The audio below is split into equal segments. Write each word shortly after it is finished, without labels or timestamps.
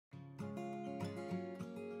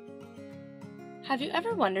Have you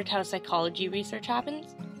ever wondered how psychology research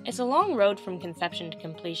happens? It's a long road from conception to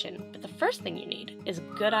completion, but the first thing you need is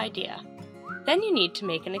a good idea. Then you need to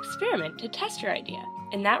make an experiment to test your idea,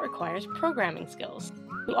 and that requires programming skills.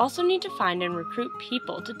 You also need to find and recruit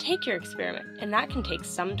people to take your experiment, and that can take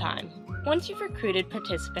some time. Once you've recruited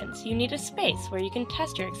participants, you need a space where you can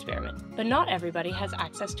test your experiment, but not everybody has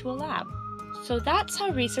access to a lab. So that's how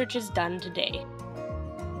research is done today.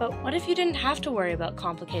 But what if you didn't have to worry about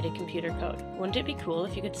complicated computer code? Wouldn't it be cool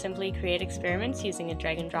if you could simply create experiments using a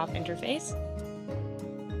drag-and-drop interface?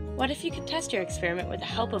 What if you could test your experiment with the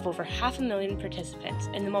help of over 500,000 participants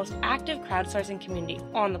in the most active crowdsourcing community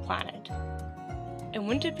on the planet? And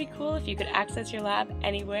wouldn't it be cool if you could access your lab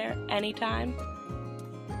anywhere, anytime?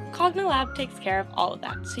 Cognilab takes care of all of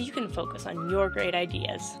that, so you can focus on your great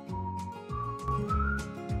ideas.